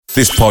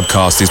This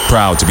podcast is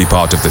proud to be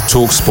part of the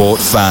TalkSport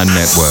Fan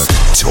Network.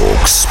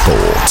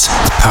 TalkSport.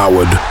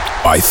 Powered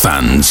by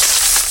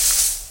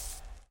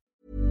fans.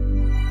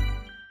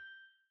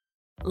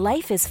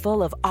 Life is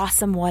full of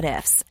awesome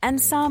what-ifs,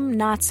 and some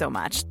not so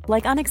much,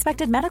 like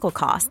unexpected medical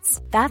costs.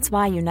 That's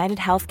why United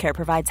Healthcare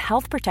provides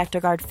Health Protector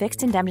Guard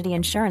fixed indemnity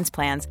insurance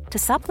plans to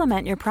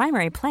supplement your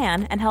primary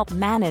plan and help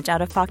manage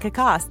out-of-pocket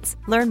costs.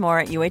 Learn more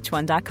at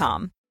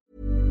uh1.com.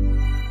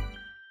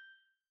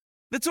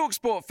 The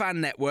TalkSport Fan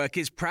Network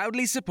is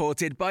proudly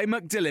supported by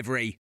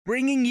McDelivery,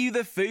 bringing you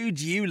the food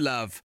you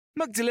love.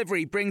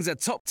 McDelivery brings a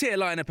top-tier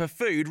lineup of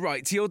food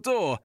right to your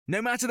door.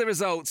 No matter the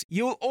result,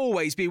 you'll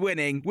always be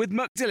winning with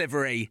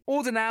McDelivery.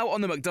 Order now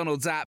on the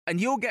McDonald's app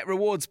and you'll get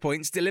rewards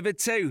points delivered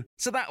too.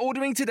 So that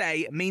ordering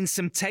today means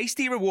some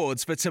tasty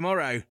rewards for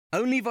tomorrow.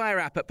 Only via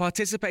app at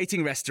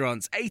participating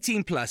restaurants.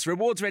 18 plus.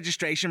 Rewards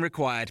registration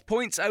required.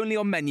 Points only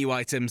on menu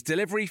items.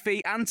 Delivery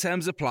fee and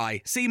terms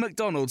apply. See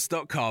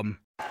mcdonalds.com.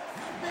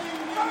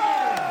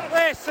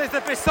 This is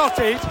the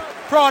Besotted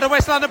Pride of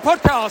West London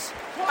podcast,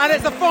 and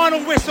it's the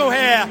final whistle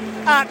here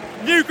at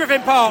New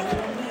Griffin Park,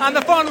 and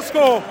the final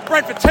score,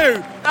 Brentford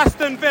 2,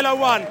 Aston Villa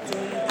 1.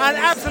 An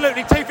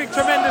absolutely terrific,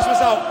 tremendous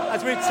result,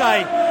 as we'd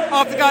say.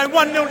 After going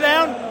 1-0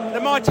 down, the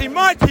mighty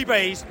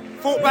Bees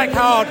fought back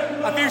hard.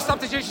 A few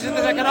substitutions in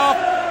the second half,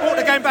 brought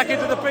the game back to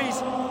the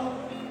Bees.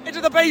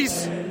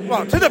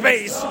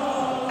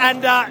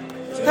 And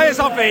to tell you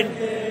something,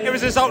 it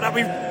was a result that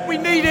we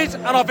needed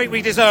and I think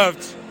we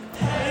deserved.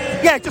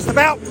 Yeah, just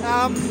about.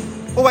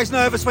 Always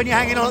nervous when you're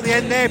hanging on at the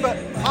end there, but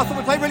I thought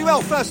we played really well.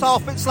 First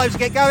half, a bit slow to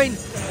get going.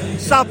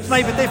 Subs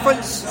made a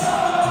difference.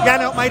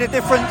 Janelt made a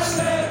difference.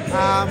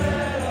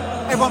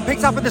 Everyone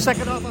picked up in the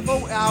second half, I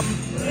thought.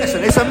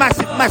 Listen, it's a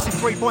massive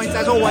 3 points,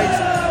 as always.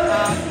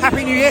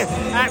 Happy New Year.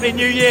 Happy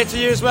New Year to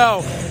you as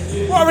well.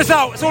 What a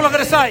result, that's all I'm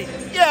going to say.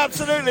 Yeah,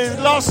 absolutely.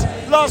 The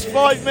last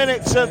 5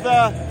 minutes were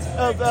the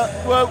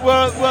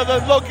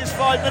longest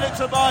 5 minutes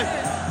of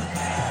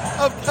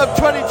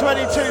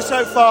 2022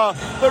 so far,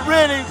 but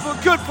really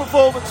good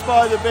performance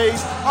by the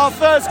Bees. Our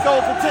first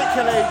goal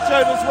particularly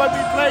showed us when we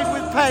played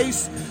with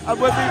pace and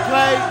when we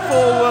played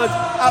forward,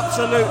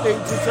 absolutely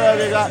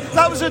deserving that.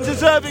 That was a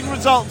deserving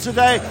result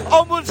today.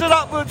 Onwards and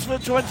upwards for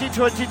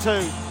 2022.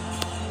 So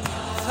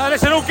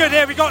listen, all good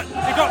here. We got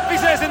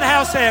visitors in the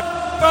house here.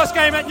 First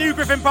game at New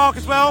Griffin Park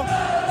as well.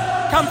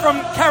 Come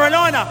from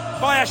Carolina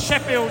via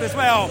Sheffield as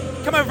well.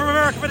 Come over from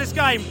America for this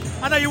game.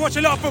 I know you watch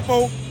a lot of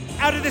football.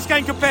 How did this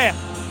game compare?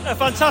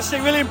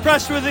 Fantastic, really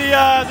impressed with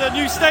the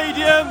new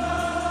stadium,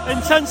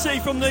 intensity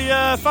from the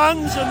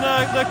fans and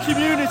the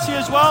community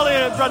as well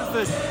here at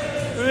Brentford.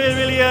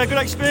 Really good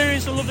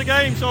experience. I love the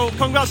game, so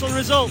congrats on the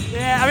result.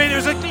 Yeah, I mean, it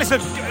was a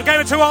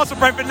game of two halves for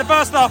Brentford in the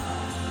first half.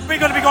 We've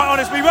got to be quite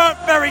honest, we weren't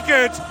very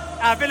good.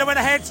 Villa went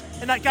ahead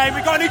in that game.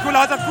 We got an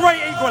equaliser, great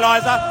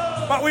equaliser,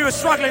 but we were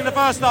struggling in the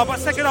first half. But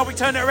second half we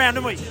turned it around,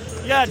 didn't we?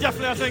 Yeah,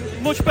 definitely. I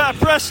think much better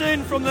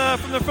pressing from the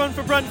front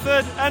for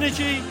Brentford,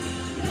 energy.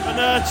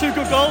 And 2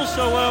 good goals,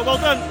 so well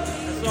done.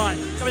 That's right.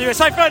 Come on, you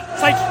safe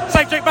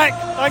trip back.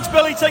 Thanks,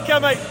 Billy. Take care,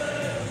 mate.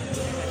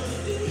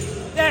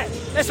 Yeah.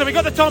 Listen, we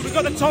got the Tommy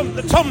L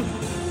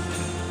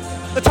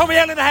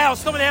in the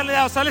house.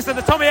 So listen,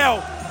 the Tommy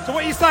L. So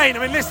what are you saying? I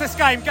mean, this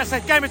game, it's a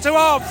game of two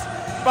halves.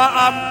 But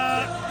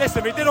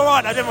listen, we did all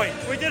right now, didn't we?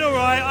 We did all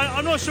right.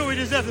 I'm not sure we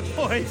deserve the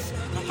points,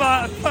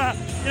 but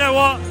you know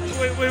what?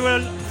 We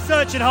were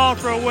searching hard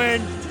for a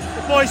win.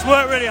 The boys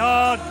worked really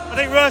hard. I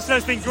think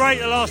Rurslow's been great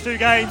the last 2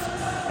 games.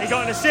 He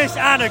got an assist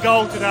and a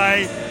goal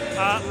today. And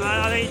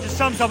I think he just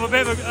sums up a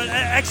bit of an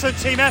excellent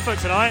team effort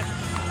tonight.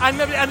 And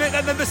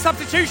the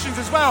substitutions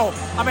as well.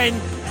 I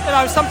mean,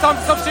 sometimes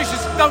the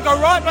substitutions don't go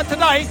right, but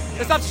today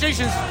the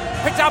substitutions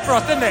picked up for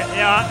us, didn't it?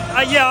 Yeah.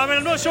 I mean,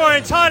 I'm not sure I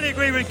entirely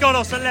agree with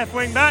Godos at left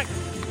wing back,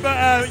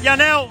 but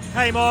Janelt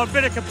came on, a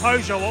bit of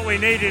composure, what we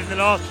needed in the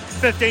last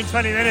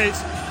 15-20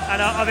 minutes.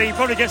 And I think he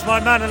probably gets my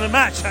man of the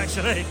match,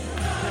 actually.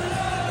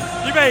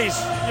 You bees.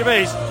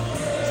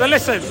 So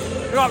listen.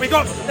 Right, we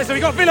got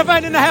Villa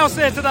Van in the house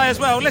here today as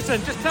well.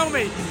 Listen, just tell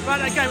me about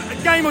that game.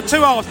 A game of two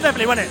halves,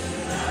 definitely, wasn't it?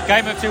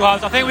 Game of two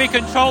halves. I think we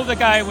controlled the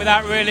game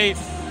without really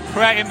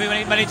creating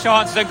many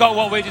chances and got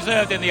what we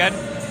deserved in the end.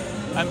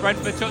 And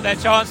Brentford took their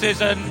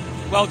chances and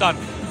well done.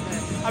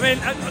 I mean,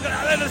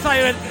 let's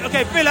say,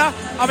 okay, Villa,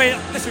 I mean,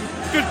 listen,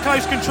 good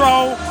close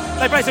control.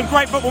 They played some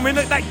great football. I mean,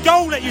 that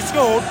goal that you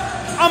scored,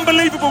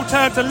 unbelievable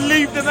turn to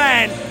leave the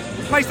man,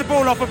 place the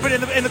ball off and put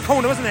it in the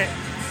corner, wasn't it?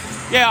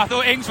 Yeah, I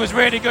thought Ings was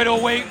really good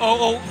all week,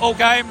 all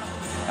game.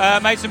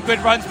 Made some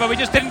good runs, but we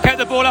just didn't get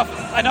the ball up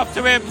enough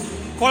to him.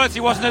 Quality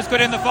wasn't as good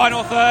in the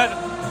final third,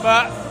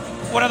 but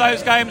one of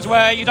those games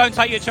where you don't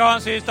take your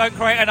chances, don't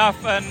create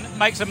enough, and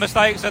make some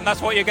mistakes, and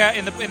that's what you get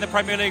in the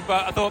Premier League.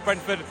 But I thought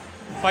Brentford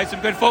played some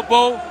good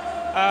football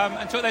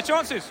and took their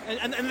chances.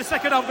 And the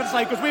second half, I'm going to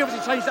say, because we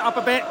obviously changed it up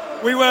a bit.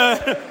 We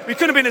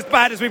couldn't have been as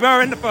bad as we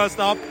were in the first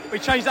half. We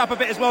changed it up a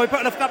bit as well. We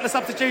put in a couple of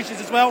substitutions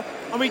as well,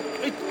 and we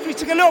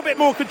took a little bit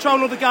more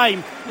control of the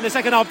game in the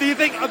second half. Do you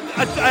think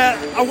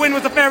a win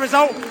was a fair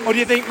result, or do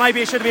you think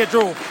maybe it should be a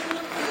draw?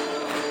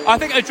 I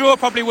think a draw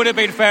probably would have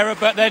been fairer,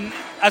 but then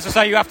as I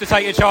say, you have to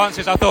take your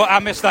chances. I thought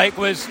our mistake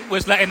was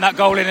letting that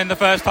goal in the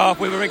first half.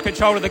 We were in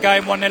control of the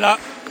game, 1-0 up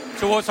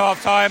towards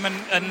half-time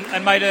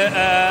and made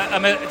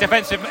a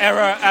defensive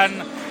error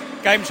and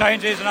game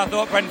changes, and I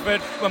thought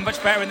Brentford were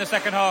much better in the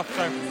second half.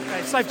 So,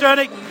 okay, safe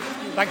journey.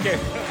 Thank you.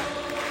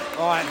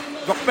 All right,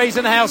 got bees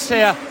in the house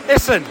here.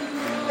 Listen.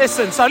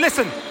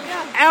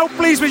 How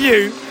pleased were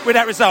you with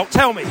that result?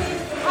 Tell me.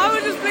 I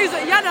was just pleased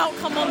that Jan out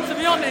come on, to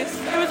be honest.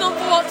 It was on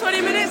for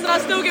 20 minutes and I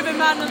still give him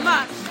man of the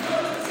match.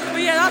 But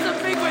yeah, that's a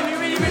big win. We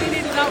really,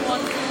 really needed that one.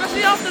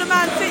 Especially after the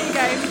Man City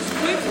game.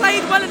 We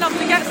played well enough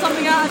to get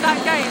something out of that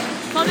game.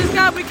 So I'm just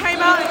glad we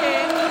came out of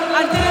here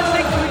and didn't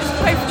think we just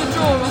played for the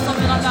draw or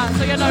something like that.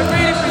 So yeah, no,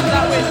 really pleased with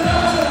that win.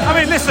 I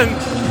mean, listen,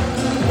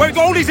 we've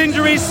got all these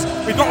injuries,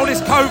 we've got all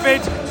this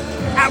COVID.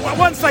 At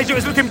one stage it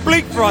was looking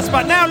bleak for us,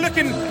 but now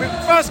looking,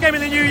 first game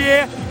in the new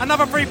year,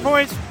 another 3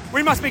 points,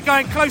 we must be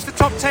going close to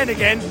top 10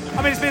 again.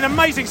 I mean, it's been an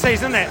amazing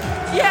season, isn't it?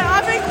 Yeah,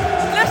 I think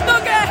let's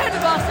not get ahead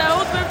of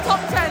ourselves with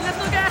top 10. Let's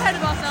not get ahead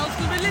of ourselves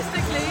because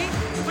realistically,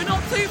 we're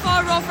not too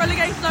far off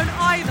relegation zone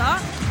either.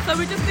 So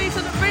we just need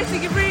to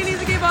basically really need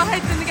to keep our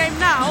heads in the game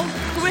now.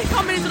 So we're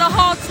coming into the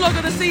hard slog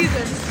of the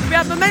season. We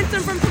have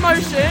momentum from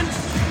promotion.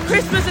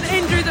 Christmas and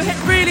injuries have hit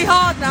really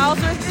hard now,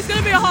 so it's going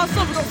to be a hard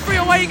slog. We've got 3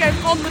 away games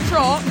on the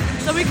trot,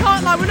 so we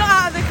can't we're not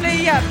out of the clear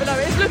yet, but no,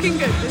 it's looking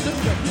good.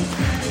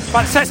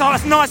 But it sets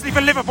us nicely for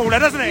Liverpool,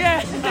 then, doesn't it?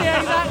 Yeah,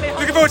 exactly.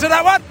 Looking forward to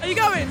that one. Are you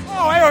going?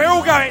 Oh, we're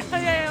all going.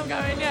 Yeah, I'm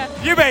going. Yeah.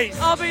 You bees.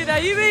 I'll be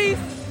there. You bees.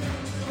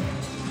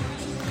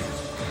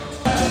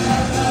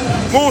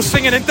 More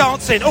singing and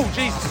dancing. Oh,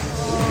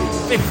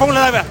 Jesus. They're falling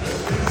over.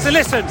 So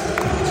listen,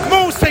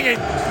 more singing,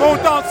 more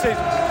dancing.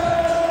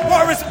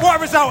 What a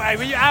result, eh?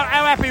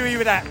 How happy were you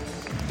with that?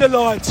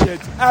 Delighted.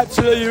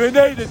 Absolutely. We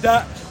needed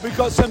that. We've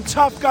got some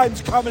tough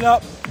games coming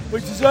up. We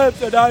deserve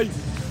today.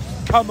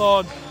 Come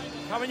on.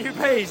 Come on, you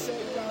bees.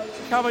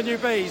 Come on, you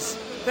bees.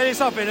 Then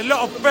it's up in a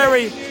lot of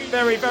very,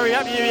 very, very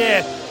happy New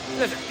Year.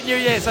 New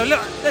Year. So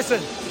look,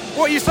 listen.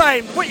 What are you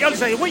saying? What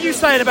are you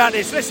saying about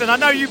this? Listen, I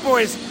know you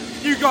boys,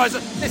 you guys.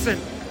 Listen,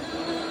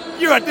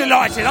 you are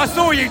delighted. I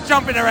saw you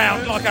jumping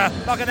around like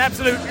an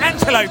absolute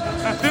antelope.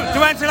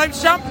 Do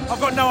antelopes jump?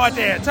 I've got no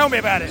idea. Tell me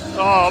about it.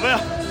 Oh, man.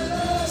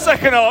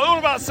 Second half. All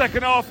about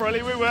second half,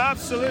 really. We were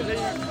absolutely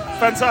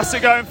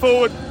fantastic going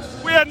forward.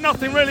 We had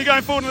nothing really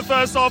going forward in the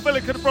first half.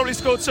 Villa could have probably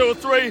scored 2 or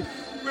 3.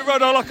 We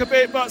rode our luck a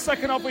bit, but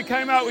second half we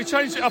came out, we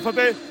changed it up a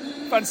bit.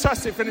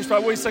 Fantastic finish by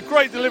Weiss.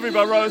 Great delivery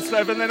by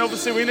Roslev, and then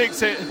obviously we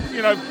nicked it,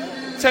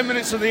 10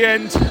 minutes to the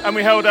end, and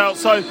we held out.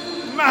 So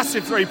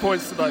massive 3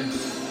 points today.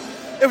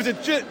 It was a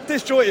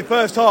disjointed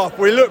first half.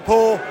 We looked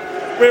poor.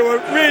 We were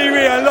really,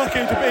 really unlucky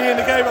to be in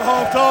the game at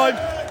half time.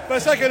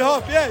 But second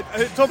half,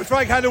 Thomas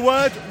Frank had a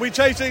word. We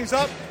changed things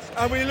up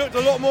and we looked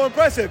a lot more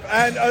impressive.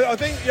 And I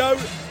think,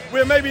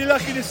 we're maybe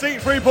lucky to see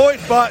 3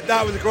 points, but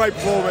that was a great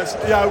performance.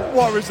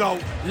 What a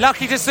result.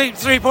 Lucky to see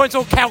 3 points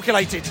or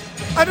calculated?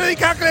 I don't think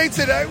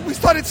calculated. We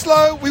started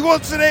slow. We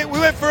wanted it. We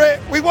went for it.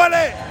 We won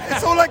it.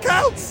 It's all that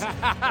counts.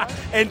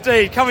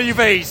 Indeed. Come on, you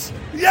bees.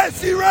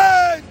 Yes, he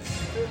ran.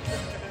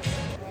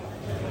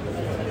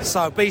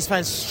 So, Bees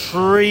fans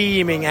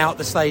streaming out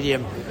the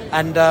stadium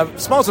and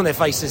smiles on their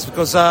faces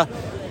because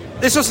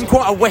this wasn't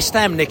quite a West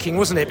Ham nicking,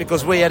 wasn't it?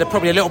 Because we had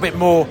probably a little bit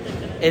more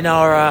in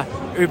our...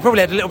 we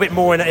probably had a little bit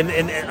more in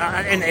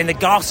the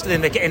gas,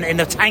 in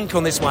the tank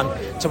on this one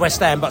to West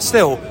Ham, but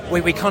still,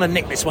 we kind of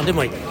nicked this one, didn't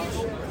we?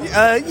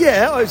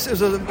 It was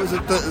a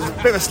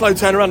bit of a slow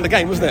turnaround of the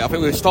game, wasn't it? I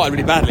think we started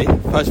really badly.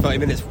 First 30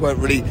 minutes weren't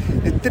really...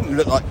 It didn't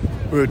look like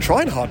we were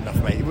trying hard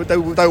enough, mate. They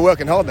were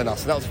working harder than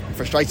us, and that was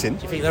frustrating.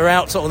 Do you think they're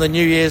out sort of on the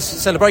New Year's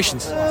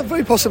celebrations?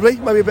 Very possibly.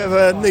 Maybe a bit of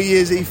a New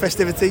Year's Eve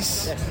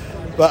festivities. Yes.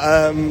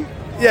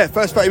 But,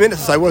 first 30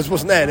 minutes or so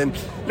wasn't there. And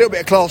then a little bit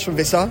of class from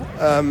Vissa.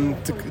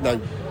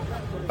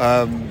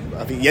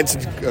 I think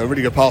Jensen's a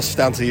really good pass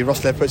down to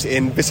Roslev, puts it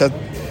in. Vissa,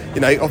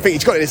 I think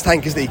he's got it in his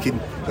tank, isn't he? He's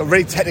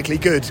very technically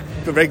good,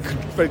 but very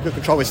good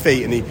control of his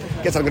feet, and he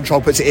gets under control,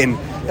 puts it in,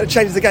 and it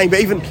changes the game. But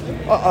even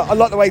I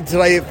like the way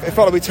today it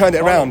felt like we turned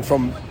it around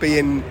from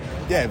being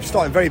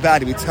starting very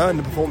badly. We turned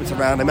the performance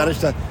around. They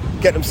managed to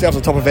get themselves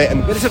on top of it.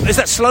 And is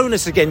that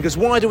slowness again? Because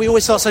why do we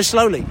always start so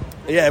slowly?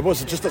 Yeah, it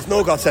was just as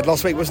Norgard said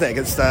last week, wasn't it?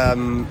 Against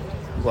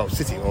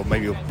City or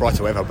maybe Brighton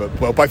or whatever,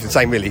 but both the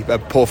same really.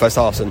 Poor first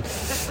halves, and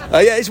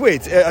it's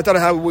weird. I don't know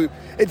how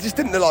it just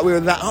didn't look like we were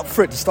that up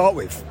for it to start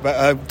with,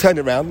 but turned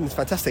it around and it's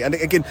fantastic. And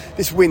again,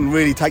 this win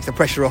really takes the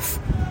pressure off.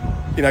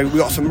 We've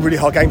got some really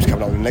hard games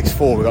coming up in the next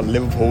 4. We've got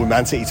Liverpool and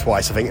Man City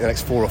twice, I think, in the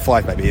next 4 or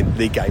 5 maybe in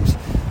league games.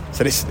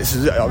 So this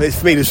is,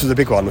 for me, this was a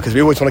big one because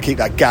we always want to keep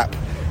that gap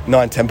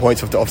 9-10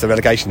 points off the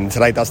relegation, and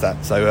today does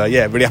that. So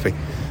really happy.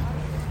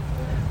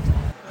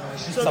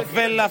 So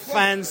Villa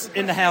fans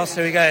in the house,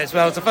 here we go as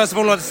well. So first of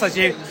all, I'd like to say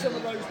to you,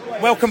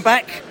 welcome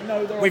back.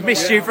 We've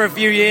missed you for a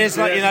few years,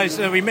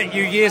 so we met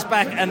you years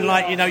back, and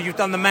you've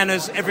done the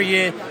manners every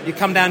year. You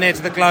come down here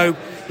to the Globe,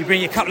 you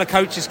bring your couple of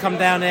coaches, come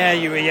down there,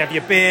 you have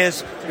your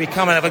beers, we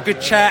come and have a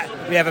good chat,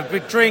 we have a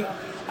big drink,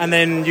 and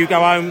then you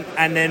go home,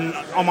 and then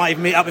I might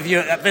even meet up with you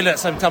at Villa at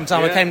some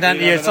time. I came down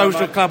to your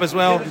social club as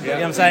well. You know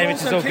what I'm saying?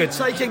 Which is all good.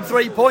 Taking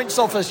 3 points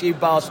off us, you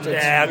bastards.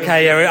 Yeah,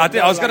 okay. Yeah,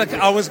 I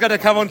was going to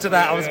come on to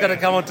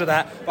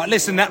that. But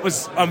listen, that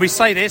was, and we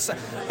say this,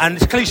 and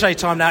it's cliche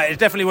time now. It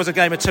definitely was a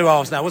game of two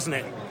halves now, wasn't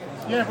it?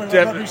 Yeah, but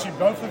we're not losing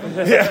both of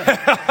them.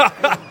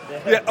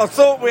 Yeah, I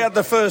thought we had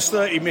the first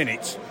 30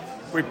 minutes.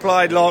 We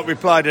played like we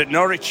played at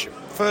Norwich.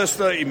 First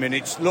 30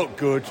 minutes looked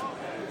good.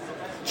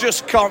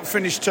 Just can't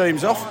finish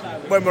teams off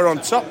when we're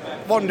on top.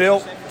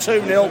 1-0,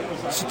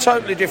 2-0. It's a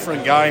totally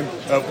different game.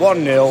 At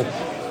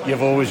 1-0,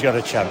 you've always got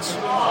a chance.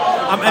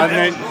 And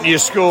then you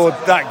scored.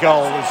 That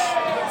goal was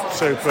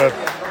superb.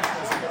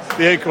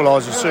 The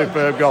equaliser,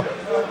 superb goal.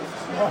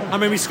 I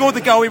mean, we scored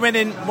the goal. We went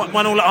in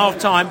 1-1 at half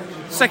time.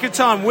 Second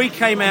time we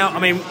came out. I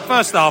mean,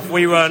 first half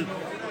we weren't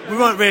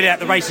really at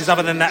the races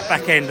other than that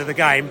back end of the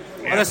game.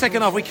 Yeah. And the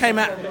second half we came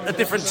out a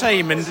different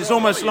team, and it's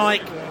almost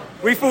like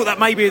we thought that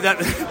maybe that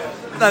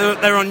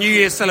they were on New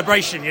Year's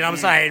celebration. You know what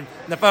I'm saying?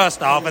 In the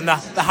first half, and the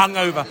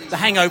hangover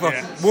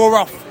wore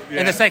off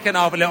in the second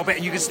half a little bit,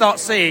 and you could start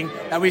seeing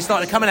that we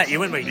started coming at you,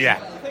 weren't we? Yeah,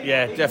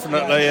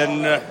 definitely.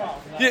 And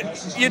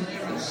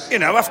you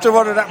know, after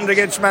what had happened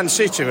against Man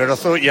City, where I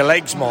thought your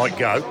legs might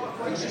go.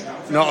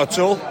 Not at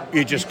all.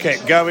 You just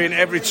kept going.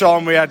 Every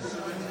time we had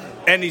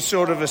any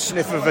sort of a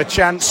sniff of a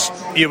chance,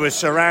 you were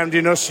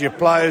surrounding us. Your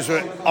players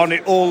were on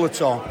it all the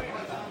time.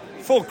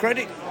 Full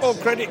credit.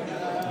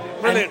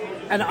 Brilliant.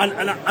 And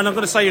I'm going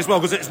to say as well,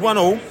 because it's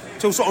 1-1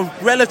 till sort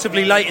of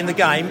relatively late in the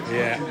game.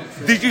 Yeah.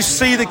 Did you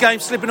see the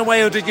game slipping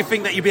away, or did you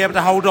think that you'd be able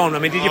to hold on? I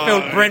mean, did you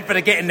feel Brentford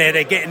are getting there?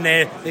 They're getting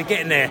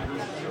there.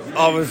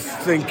 I was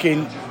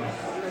thinking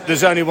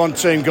there's only one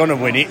team going to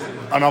win it,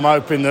 and I'm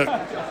hoping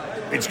that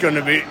it's going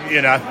to be,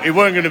 you know, it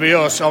weren't going to be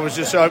us. I was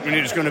just hoping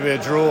it was going to be a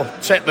draw.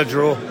 Set the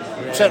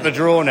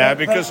draw now,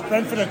 because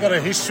Brentford have got a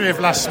history of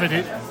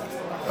last-minute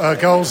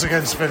goals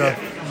against Villa,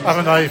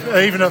 haven't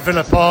they? Even at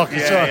Villa Park.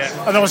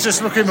 And I was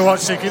just looking to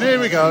watch, thinking,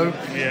 here we go.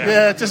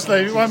 Yeah, just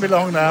leave. It won't be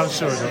long now,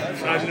 sure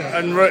enough.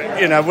 And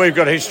you know, we've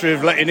got a history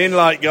of letting in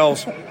late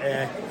goals.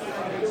 Yeah.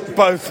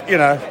 Both, you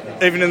know,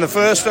 even in the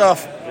first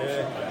half.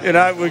 You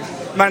know,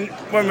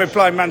 when we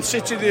played Man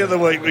City the other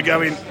week, we're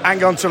going,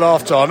 hang on till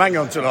half time,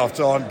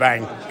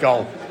 bang,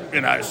 goal.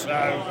 You know,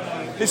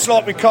 so it's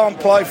like we can't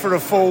play for a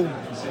full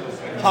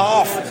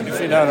half,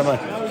 if you know what I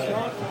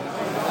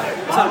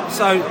mean.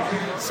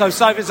 So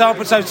for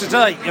example,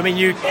 today, I mean,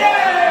 you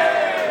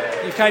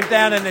came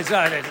down and there's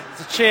a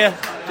cheer,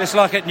 just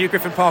like at New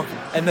Griffin Park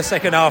in the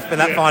second half when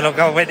that final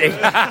goal went in.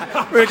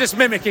 We were just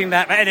mimicking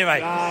that, but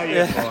anyway.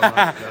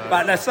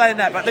 But they're saying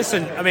that. But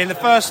listen, I mean, the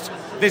first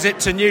visit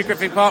to New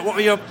Griffin Park, what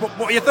were your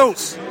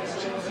thoughts?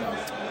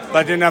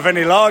 They didn't have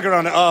any lager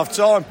on at half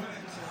time.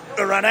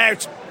 They ran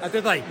out. Oh,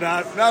 did they?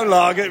 No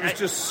lager. It was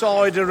just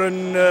cider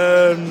and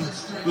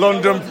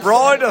London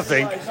Pride, I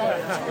think.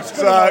 It's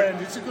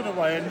a good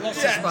away end.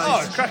 Lots of space.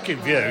 Oh, cracking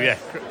view. Yeah,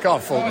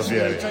 can't fault the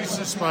view.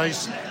 Decent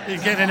space. You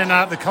get in and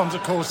out the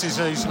concourses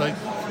easily.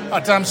 A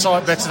damn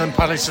sight better than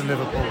Palace and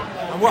Liverpool.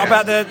 And what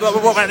about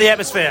the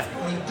atmosphere?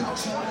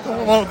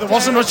 Well, there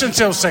wasn't much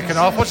until second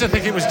half. I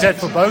think it was dead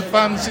for both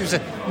fans. It was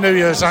a New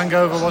Year's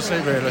hangover,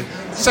 wasn't it, really?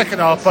 Second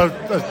half, both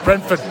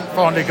Brentford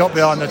finally got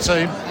behind the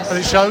team, and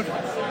it showed.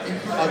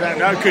 I don't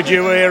know, could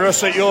you hear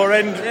us at your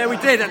end? Yeah, we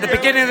did. At the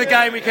beginning of the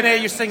game, we can hear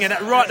you singing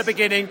right at the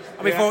beginning,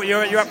 and we thought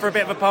you're up for a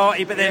bit of a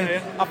party, but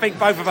then I think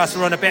both of us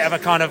were on a bit of a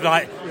kind of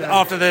like,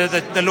 after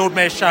the Lord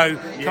Mayor's show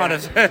kind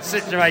of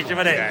situation,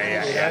 wasn't it?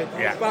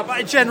 Yeah.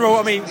 But in general,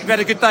 I mean, you've had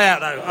a good day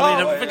out, though.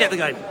 I mean, forget the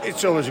game.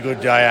 It's always a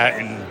good day out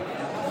in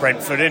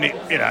Brentford, isn't it?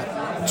 You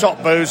know,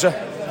 top boozer,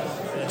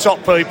 top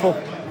people.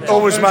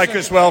 Always make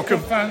us welcome.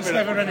 Good fans,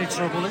 never any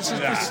trouble. It's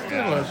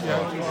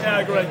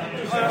I agree.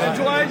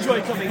 I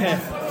enjoy coming here.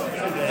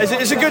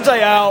 It's a good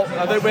day out.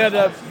 I think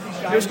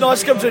it was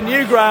nice to come to a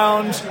new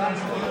ground.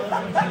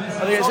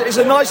 I think it's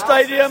a nice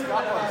stadium, and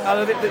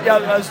I think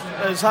that,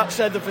 as Hatch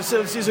said, the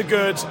facilities are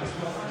good.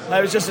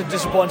 It was just a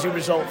disappointing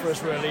result for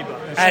us, really.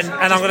 But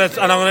I'm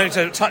going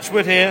to touch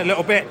wood here a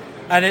little bit.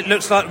 And it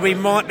looks like we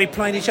might be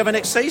playing each other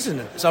next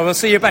season. So we'll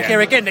see you back here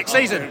again next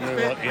season.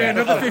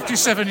 Another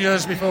 57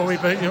 years before we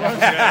beat you.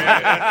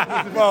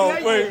 Well,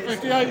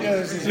 58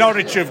 years.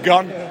 Norwich have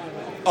gone.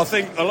 I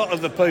think a lot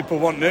of the people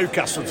want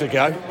Newcastle to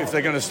go if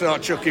they're going to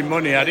start chucking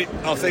money at it.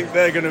 I think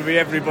they're going to be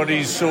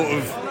everybody's sort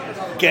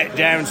of get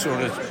down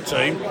sort of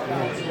team.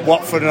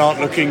 Watford aren't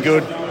looking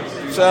good.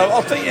 So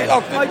I think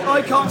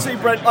I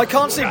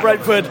can't see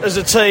Brentford as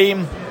a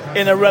team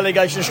in a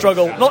relegation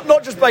struggle,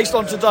 not just based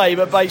on today,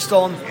 but based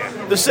on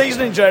the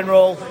season in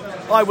general.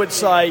 I would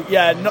say,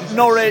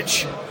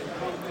 Norwich,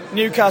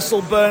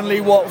 Newcastle,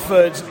 Burnley,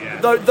 Watford,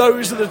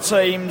 those are the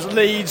teams.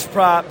 Leeds,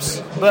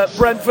 perhaps, but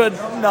Brentford,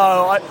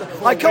 no.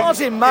 I can't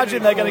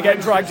imagine they're going to get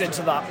dragged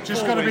into that.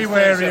 Just got to be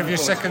wary of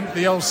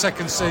the old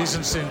second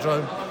season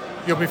syndrome.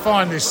 You'll be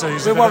fine this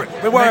season.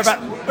 We'll worry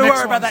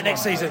about that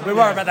next season. We'll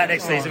worry about that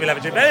next season. We'll have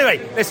a drink. But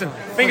anyway, listen.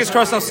 Fingers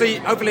crossed. Hopefully,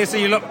 I'll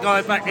see you lot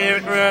guys back here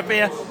for a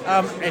beer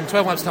in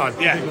 12 months' time.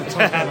 Yeah.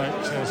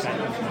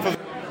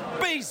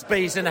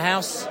 Bees in the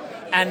house.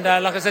 And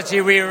like I said to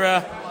you,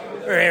 we're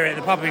here at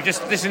the pub. We've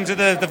just listened to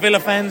the Villa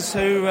fans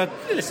who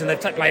listen. They've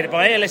played it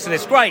by ear. Listen,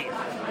 it's great.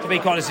 To be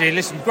quite honest with you,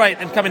 listen, great.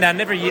 Them coming down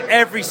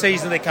every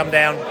season they come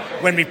down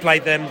when we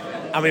played them,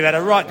 and we've had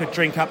a right good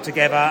drink up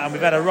together, and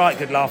we've had a right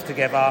good laugh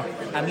together.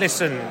 And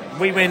listen,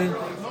 we win.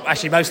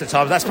 Actually, most of the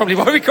time, that's probably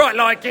why we quite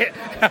like it.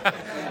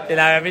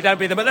 We don't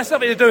beat them, but that's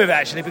nothing to do with it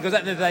actually, because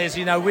at the end of the day, as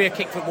you know, we're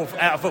kick football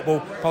out of football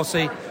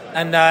policy,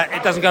 and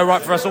it doesn't go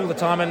right for us all the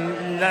time,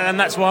 and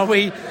that's why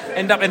we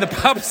end up in the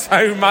pub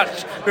so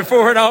much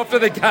before and after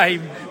the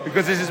game,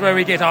 because this is where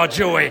we get our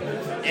joy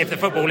if the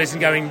football isn't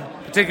going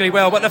particularly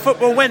well. But the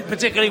football went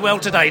particularly well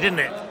today, didn't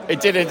it?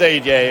 It did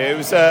indeed, yeah.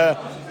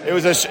 It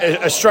was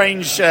a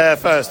strange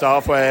first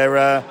half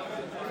where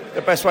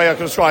the best way I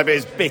can describe it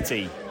is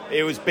bitty.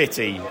 It was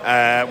bitty.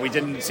 We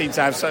didn't seem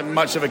to have so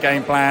much of a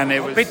game plan.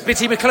 It was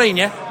Bitty McLean,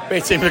 yeah?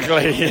 Bitty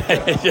McLean,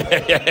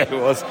 yeah, it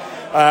was.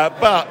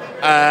 But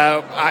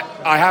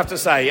I have to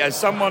say, as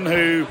someone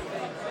who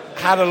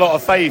had a lot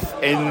of faith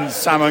in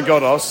Simon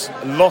Godos,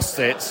 lost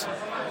it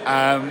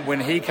when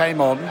he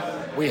came on.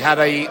 We had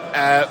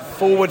a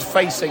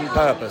forward-facing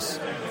purpose,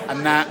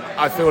 and that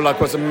I feel like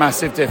was a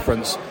massive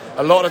difference.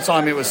 A lot of the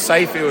time it was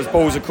safe, it was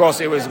balls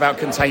across, it was about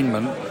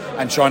containment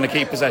and trying to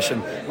keep possession.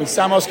 When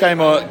Samos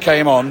came on,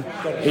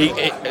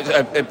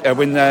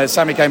 when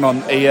Sammy came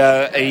on,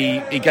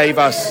 he gave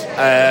us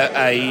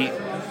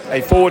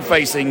a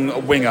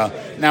forward-facing winger.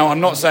 Now, I'm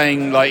not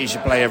saying like he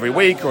should play every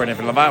week or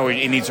anything like that, or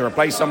he needs to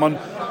replace someone,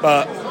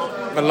 but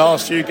the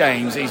last few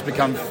games he's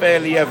become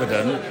fairly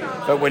evident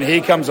that when he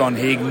comes on,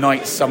 he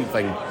ignites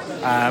something.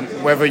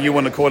 Whether you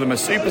want to call him a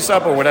super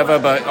sub or whatever,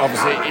 but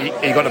obviously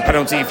he got a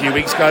penalty a few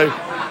weeks ago.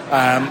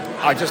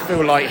 I just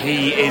feel like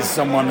he is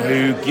someone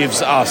who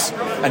gives us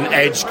an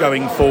edge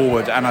going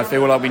forward, and I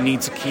feel like we need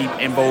to keep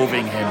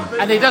involving him.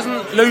 And he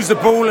doesn't lose the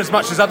ball as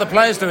much as other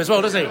players do as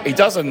well, does he? He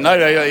doesn't, no,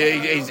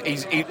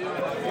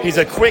 he's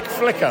a quick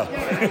flicker.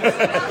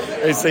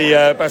 Is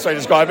the best way to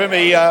describe him.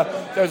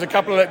 There was a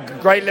couple of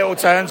great little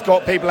turns,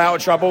 got people out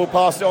of trouble,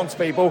 passed it on to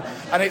people,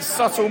 and it's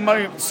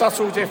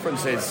subtle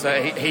differences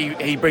that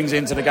he brings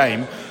into the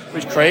game,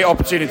 which create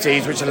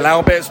opportunities, which allow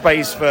a bit of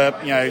space for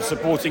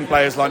supporting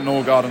players like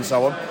Norgard and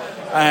so on.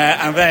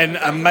 And then,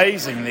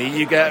 amazingly,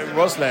 you get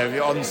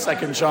Roslev on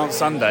Second Chance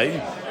Sunday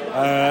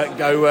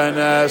go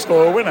and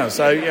score a winner.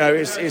 So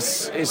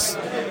it's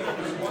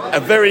a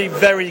very,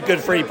 very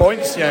good 3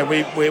 points.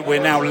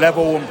 We're now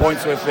level on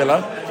points with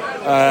Villa.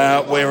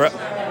 We're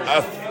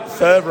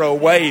further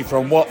away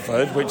from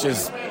Watford, which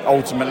is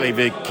ultimately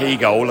the key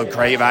goal of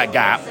create that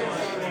gap.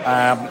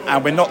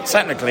 And we're not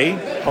technically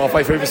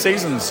halfway through the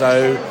season,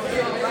 so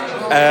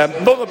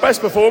not the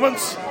best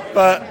performance,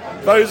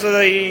 but those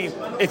are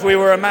if we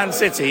were a Man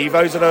City,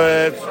 those are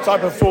the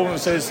type of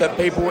performances that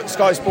people at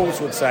Sky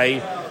Sports would say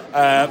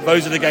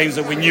those are the games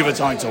that we knew the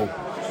title,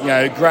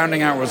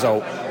 grounding out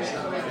result.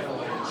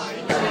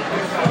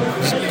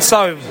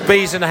 So,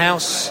 Bees in the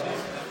house.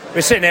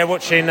 We're sitting there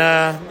watching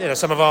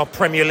some of our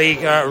Premier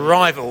League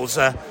rivals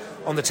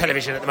on the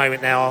television at the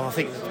moment now. I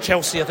think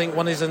Chelsea,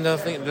 one is, and I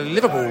think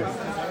Liverpool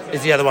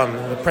is the other one.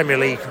 The Premier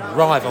League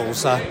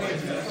rivals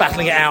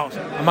battling it out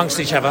amongst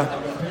each other.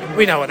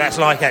 We know what that's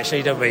like,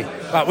 actually, don't we?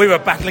 But we were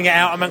battling it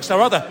out amongst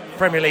our other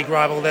Premier League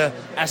rival, the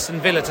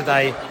Aston Villa,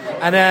 today.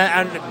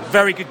 And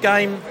very good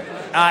game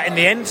in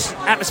the end.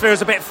 Atmosphere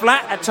was a bit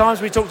flat at times.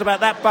 We talked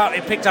about that, but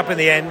it picked up in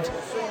the end.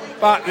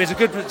 But it was a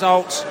good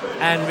result,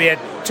 and we had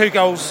 2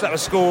 goals that were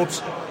scored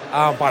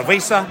by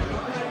Wisa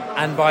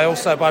and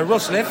also by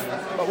Roslev.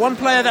 But one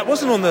player that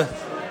wasn't on the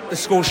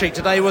score sheet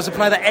today was a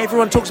player that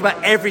everyone talks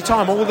about every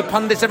time. All the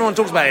pundits, everyone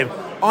talks about him.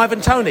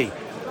 Ivan Toney.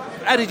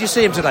 How did you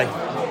see him today?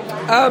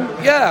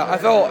 I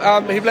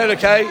thought he played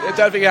okay. I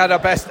don't think he had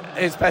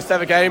his best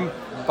ever game.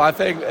 But I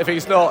think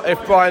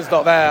if Brian's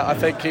not there, I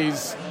think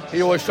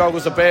he always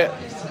struggles a bit.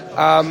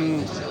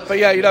 But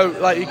yeah,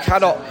 you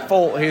cannot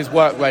fault his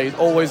work rate. He's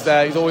always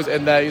there. He's always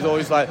in there. He's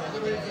always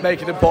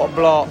making important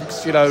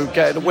blocks.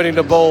 Winning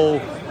the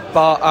ball.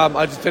 But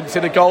I just didn't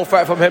see the goal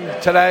threat from him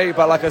today.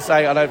 But like I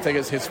say, I don't think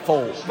it's his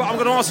fault. But I'm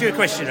going to ask you a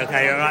question,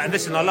 okay? And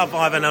listen, I love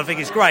Ivan. I think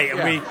he's great,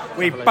 and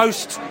we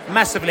boast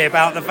massively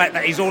about the fact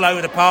that he's all over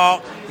the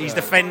park. He's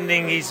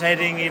defending. He's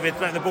heading. If it's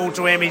the ball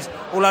to him, he's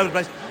all over the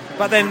place.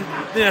 But then,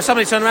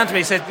 somebody turned around to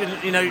me and said,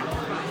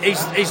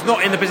 he's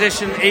not in the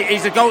position.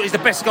 He's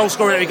the best goal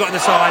scorer that we got in the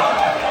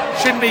side.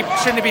 Shouldn't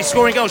he be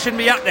scoring goals? Shouldn't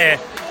be up there?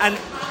 And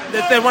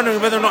they're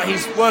wondering whether or not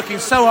he's working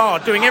so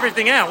hard, doing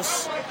everything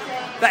else,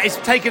 that is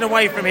taken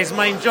away from his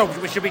main job,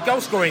 which should be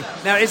goal scoring.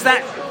 Now, is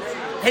that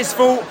his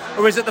fault,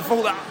 or is it the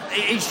fault that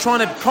he's trying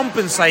to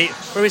compensate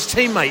for his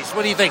teammates?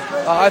 What do you think?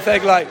 I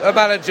think a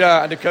manager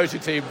and the coaching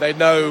team, they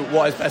know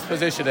what his best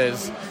position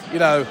is.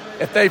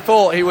 If they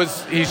thought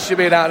he should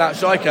be an out-and-out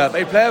striker,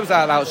 they play him as an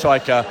out-and-out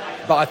striker.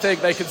 But I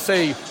think they can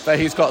see that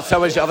he's got so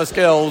many other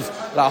skills,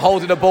 like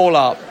holding the ball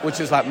up,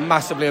 which is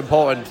massively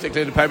important,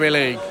 particularly in the Premier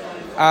League.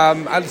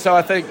 And so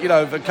I think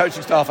the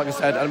coaching staff, like I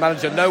said, and the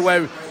manager know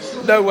where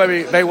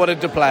they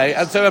wanted to play,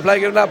 and so we're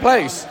playing him in that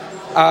place.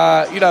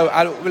 And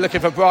we're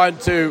looking for Brian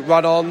to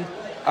run on.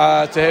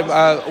 to him.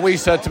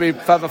 Weiser to be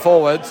further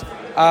forward,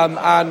 and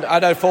I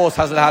know Force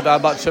hasn't had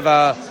much of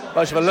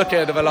a look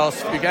in over the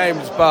last few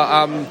games,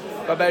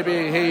 but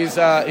maybe he's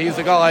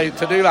the guy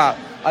to do that.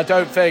 I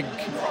don't think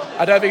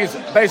it's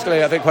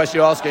basically. I think the question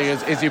you're asking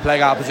is he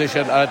playing out of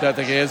position? I don't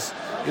think he is.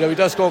 He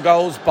does score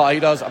goals, but he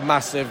does a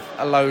massive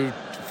load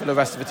for the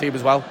rest of the team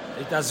as well.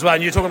 He does as well.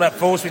 And you're talking about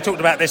Force. We talked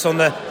about this on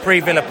the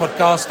pre-Villa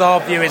podcast.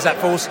 Our view is that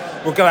Force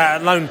will go out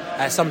on loan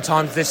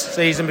sometimes this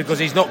season because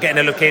he's not getting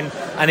a look in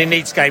and he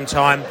needs game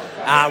time.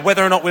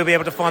 Whether or not we'll be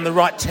able to find the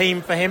right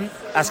team for him,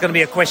 that's going to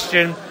be a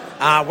question.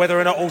 Whether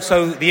or not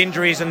also the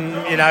injuries and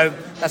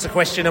that's a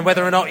question, and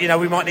whether or not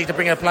we might need to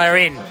bring a player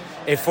in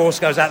if Force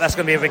goes out, that's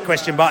going to be a big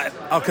question. But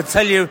I could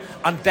tell you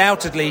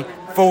undoubtedly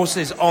Force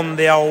is on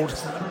the old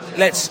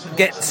let's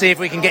see if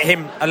we can get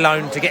him a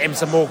loan to get him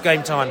some more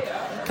game time.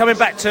 Coming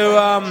back to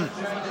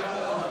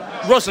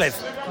Roslev.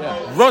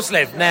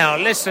 Roslev, now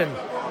listen,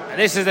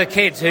 this is a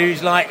kid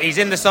who's he's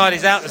in the side,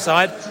 he's out the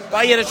side,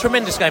 but he had a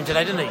tremendous game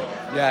today, didn't he?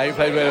 Yeah, he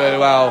played really, really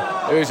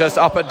well. He was just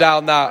up and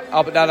down that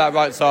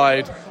right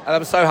side, and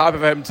I'm so happy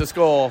for him to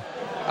score.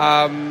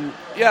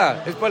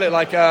 It's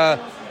brilliant.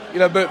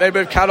 They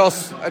moved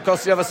Kanos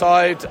across the other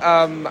side,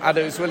 and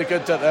it was really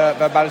good that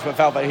the management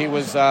felt that he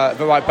was the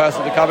right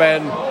person to come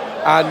in,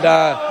 and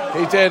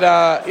he did.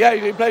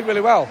 He played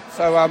really well.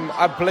 So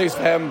I'm pleased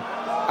for him.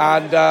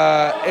 And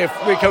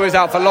if Rico is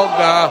out for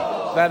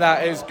longer, then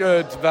that is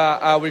good.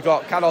 That we've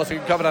got Kanos who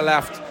can cover the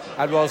left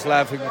and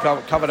Roslev who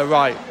can cover the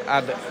right,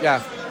 and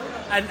yeah.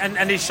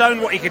 And he's shown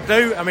what he could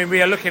do. I mean,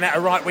 we are looking at a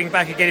right wing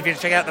back again. If you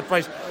check out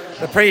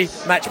the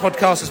pre-match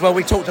podcast as well,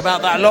 we talked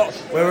about that a lot.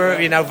 Where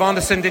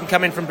Vanderson didn't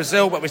come in from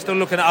Brazil, but we're still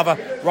looking at other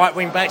right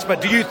wing backs. But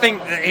do you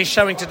think that his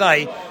showing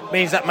today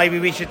means that maybe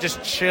we should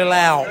just chill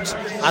out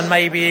and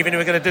maybe even if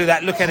we're going to do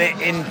that, look at it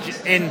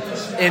in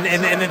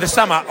the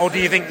summer, or do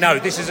you think no,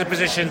 this is a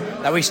position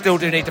that we still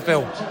do need to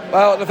fill?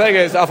 Well, the thing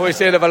is, after we've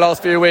seen it the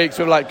last few weeks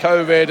with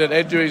COVID and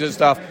injuries and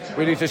stuff,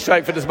 we need to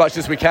strengthen as much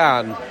as we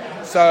can.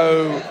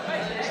 So.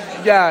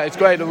 Yeah, it's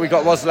great that we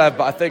got Roslev,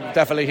 but I think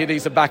definitely he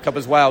needs a backup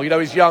as well.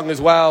 He's young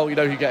as well. He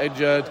can get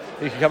injured.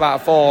 He can come out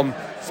of form.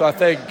 So I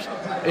think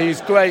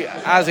he's great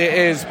as it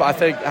is, but I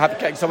think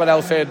getting someone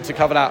else in to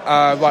cover that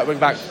right wing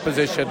back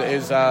position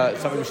is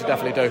something we should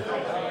definitely do.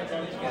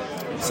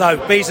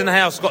 So Bees in the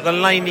house, got the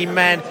Laney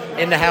man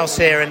in the house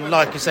here, and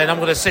like you said, I'm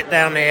going to sit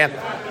down here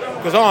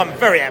because I'm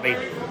very happy.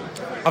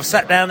 I've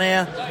sat down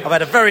here. I've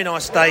had a very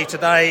nice day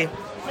today.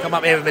 Come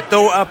up here with my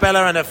daughter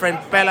Bella and her friend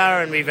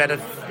Bella, and we've had a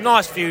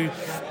nice few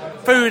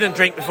food and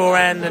drink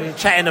beforehand and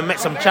chatting and met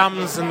some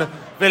chums, and the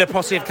Villa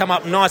posse have come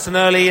up nice and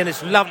early, and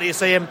it's lovely to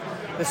see them.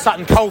 The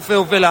Sutton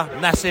Coldfield Villa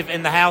massive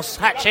in the house.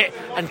 Hatchet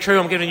and crew,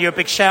 I'm giving you a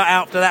big shout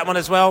out for that one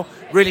as well.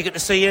 Really good to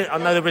see you. I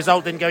know the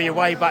result didn't go your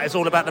way, but it's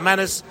all about the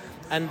manners,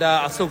 and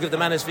I'll still give the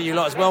manners for you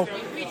lot as well.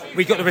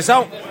 We got the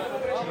result.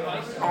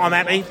 I'm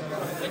happy.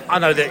 I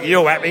know that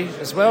you're happy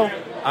as well.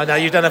 I know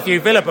you've done a few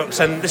Villa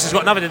books, and this has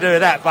got nothing to do with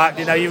that, but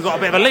you've got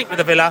a bit of a link with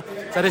the Villa,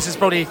 so this has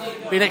probably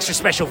been extra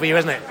special for you,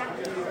 hasn't it?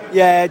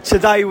 Yeah,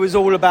 today was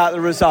all about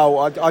the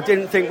result. I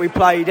didn't think we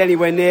played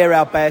anywhere near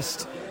our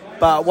best,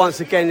 but once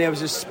again there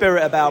was a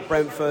spirit about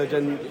Brentford,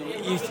 and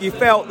you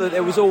felt that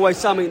there was always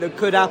something that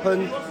could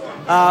happen.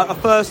 The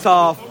first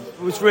half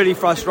was really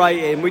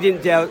frustrating. We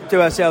didn't do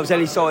ourselves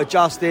any sort of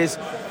justice.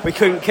 We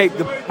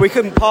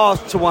couldn't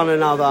pass to one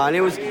another, and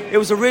it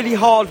was a really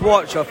hard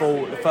watch, I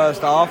thought, the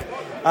first half.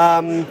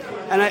 And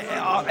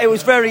it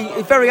was very,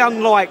 very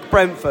unlike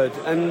Brentford,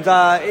 and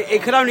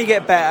it could only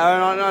get better.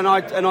 And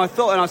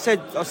I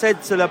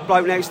said to the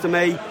bloke next to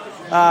me,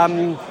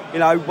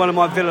 one of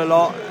my Villa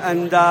lot,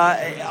 and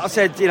I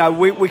said,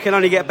 we can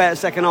only get better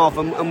second half,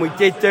 and we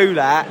did do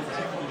that.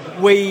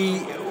 We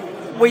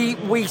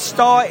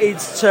started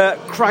to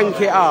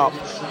crank it up.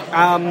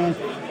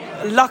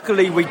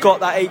 Luckily, we got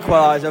that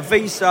equaliser.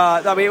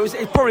 Visa,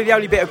 it's probably the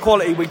only bit of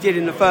quality we did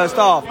in the first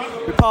half.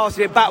 We passed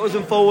it backwards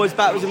and forwards,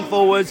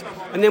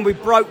 and then we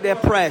broke their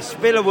press.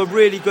 Villa were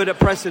really good at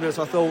pressing us,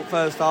 I thought,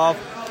 first half.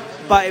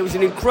 But it was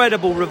an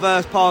incredible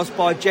reverse pass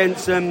by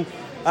Jensen.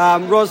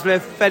 Roslev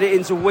fed it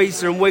into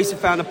Weiser, and Weiser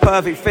found a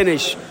perfect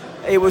finish.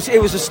 It was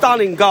a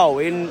stunning goal.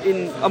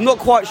 I'm not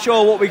quite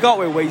sure what we got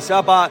with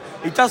Weiser, but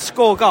he does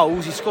score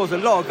goals. He scores a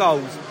lot of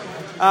goals.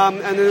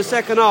 And in the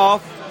second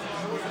half,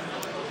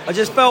 I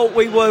just felt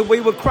we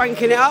were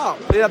cranking it up.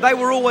 They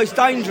were always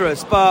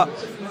dangerous, but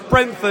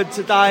Brentford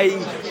today,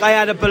 they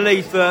had a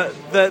belief that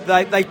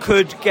they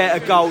could get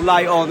a goal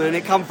late on, and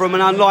it come from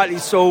an unlikely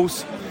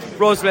source.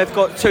 Roslev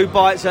got 2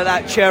 bites at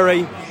that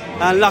cherry,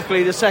 and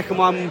luckily the second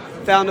one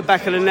found the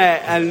back of the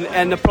net,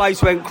 and the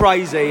place went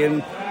crazy.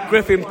 And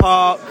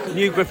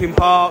New Griffin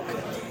Park,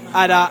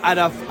 had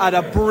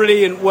a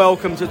brilliant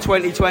welcome to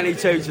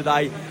 2022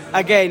 today.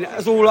 Again,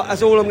 that's all I'm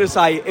going to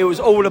say. It was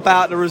all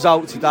about the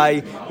result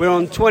today. We're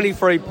on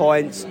 23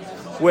 points.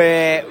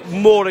 We're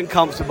more than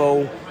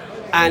comfortable,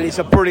 and it's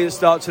a brilliant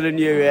start to the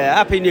new year.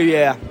 Happy New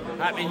Year.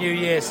 Happy New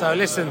Year. So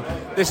listen,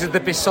 this is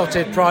the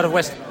Besotted Pride of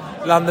West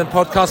London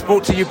podcast,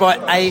 brought to you by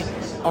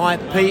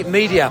AIP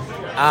Media.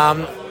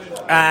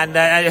 and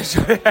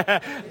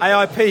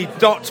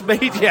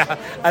AIP.media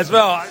as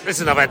well.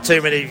 Listen, I've had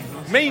too many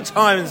mean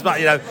times, but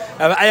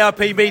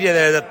AIP Media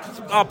there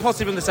are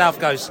positive on the South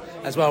Coast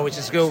as well, which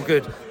is all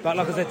good. But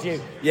like I said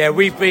to you,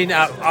 we've been.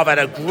 I've had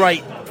a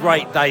great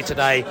day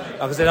today.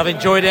 Like I said, I've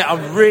enjoyed it.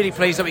 I'm really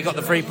pleased that we got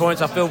the 3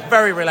 points. I feel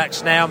very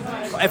relaxed now.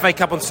 FA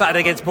Cup on Saturday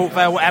against Port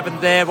Vale. What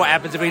happened there? What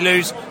happens if we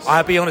lose?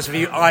 I'll be honest with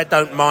you, I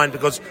don't mind,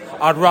 because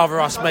I'd rather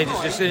us maybe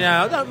just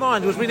I don't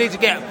mind, because we need to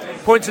get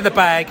points in the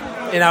bag,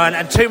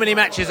 and too many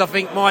matches I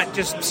think might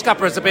just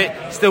scupper us a bit,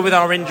 still with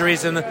our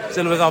injuries and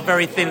still with our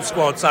very thin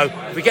squad. So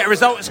if we get a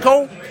result, it's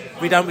cool.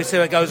 We see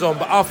what goes on.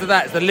 But after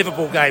that, it's the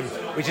Liverpool game,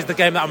 which is the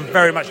game that I'm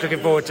very much looking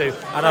forward to.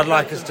 And I'd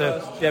like us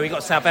to, we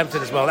got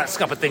Southampton as well. That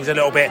scuppered things a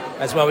little bit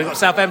as well. We've got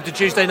Southampton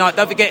Tuesday night.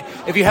 Don't forget,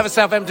 if you have a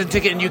Southampton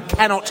ticket and you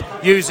cannot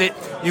use it,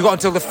 you've got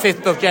until the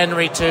 5th of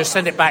January to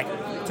send it back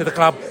to the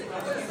club.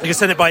 You can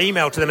send it by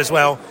email to them as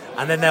well,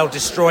 and then they'll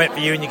destroy it for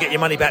you and you get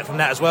your money back from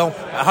that as well.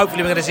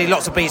 Hopefully we're going to see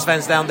lots of Bees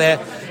fans down there,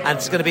 and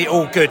it's going to be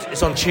all good.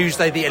 It's on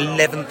Tuesday the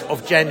 11th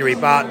of January.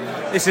 But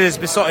this is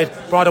Besotted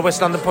Pride of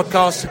West London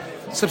podcast.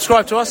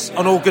 Subscribe to us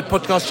on all good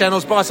podcast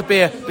channels. Buy us a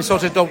beer,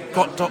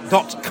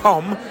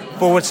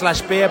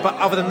 besotted.com/beer. But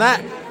other than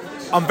that,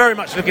 I'm very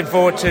much looking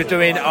forward to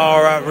doing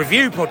our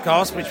review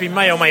podcast, which we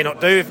may or may not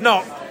do. If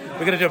not,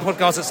 we're going to do a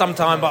podcast at some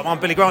time. But I'm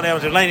Billy Grant here.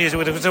 Good afternoon.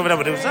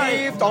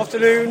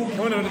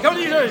 Come on,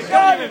 you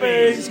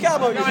Bees.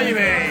 Come on, you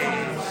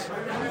Bees.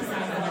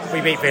 We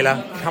beat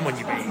Villa. Come on,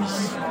 you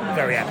Bees.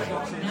 Very happy.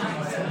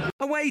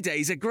 Away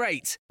days are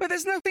great, but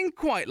there's nothing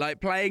quite like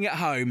playing at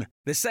home.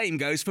 The same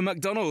goes for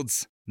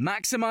McDonald's.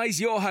 Maximise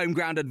your home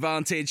ground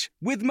advantage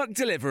with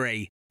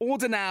McDelivery.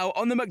 Order now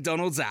on the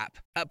McDonald's app.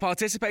 At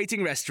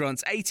participating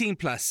restaurants, 18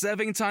 plus,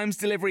 serving times,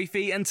 delivery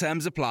fee and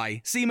terms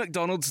apply. See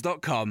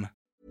mcdonalds.com.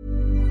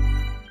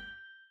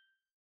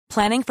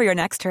 Planning for your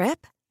next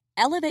trip?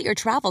 Elevate your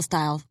travel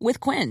style with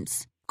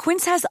Quince.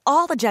 Quince has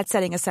all the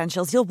jet-setting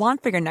essentials you'll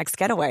want for your next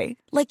getaway,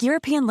 like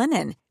European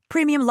linen,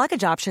 premium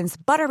luggage options,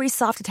 buttery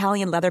soft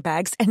Italian leather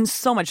bags, and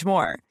so much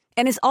more.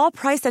 And is all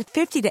priced at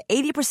 50 to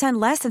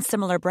 80% less than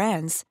similar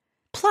brands.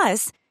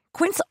 Plus,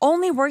 Quince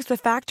only works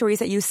with factories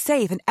that use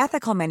safe and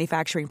ethical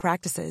manufacturing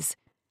practices.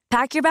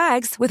 Pack your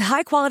bags with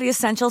high-quality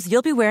essentials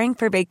you'll be wearing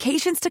for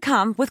vacations to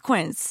come with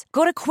Quince.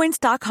 Go to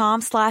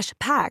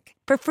quince.com/pack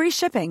for free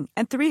shipping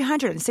and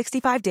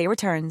 365-day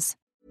returns.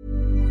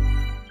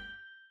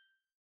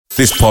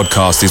 This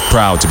podcast is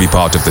proud to be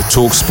part of the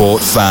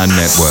TalkSport Fan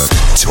Network.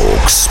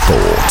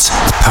 TalkSport.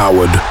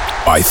 Powered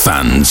by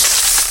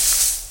fans.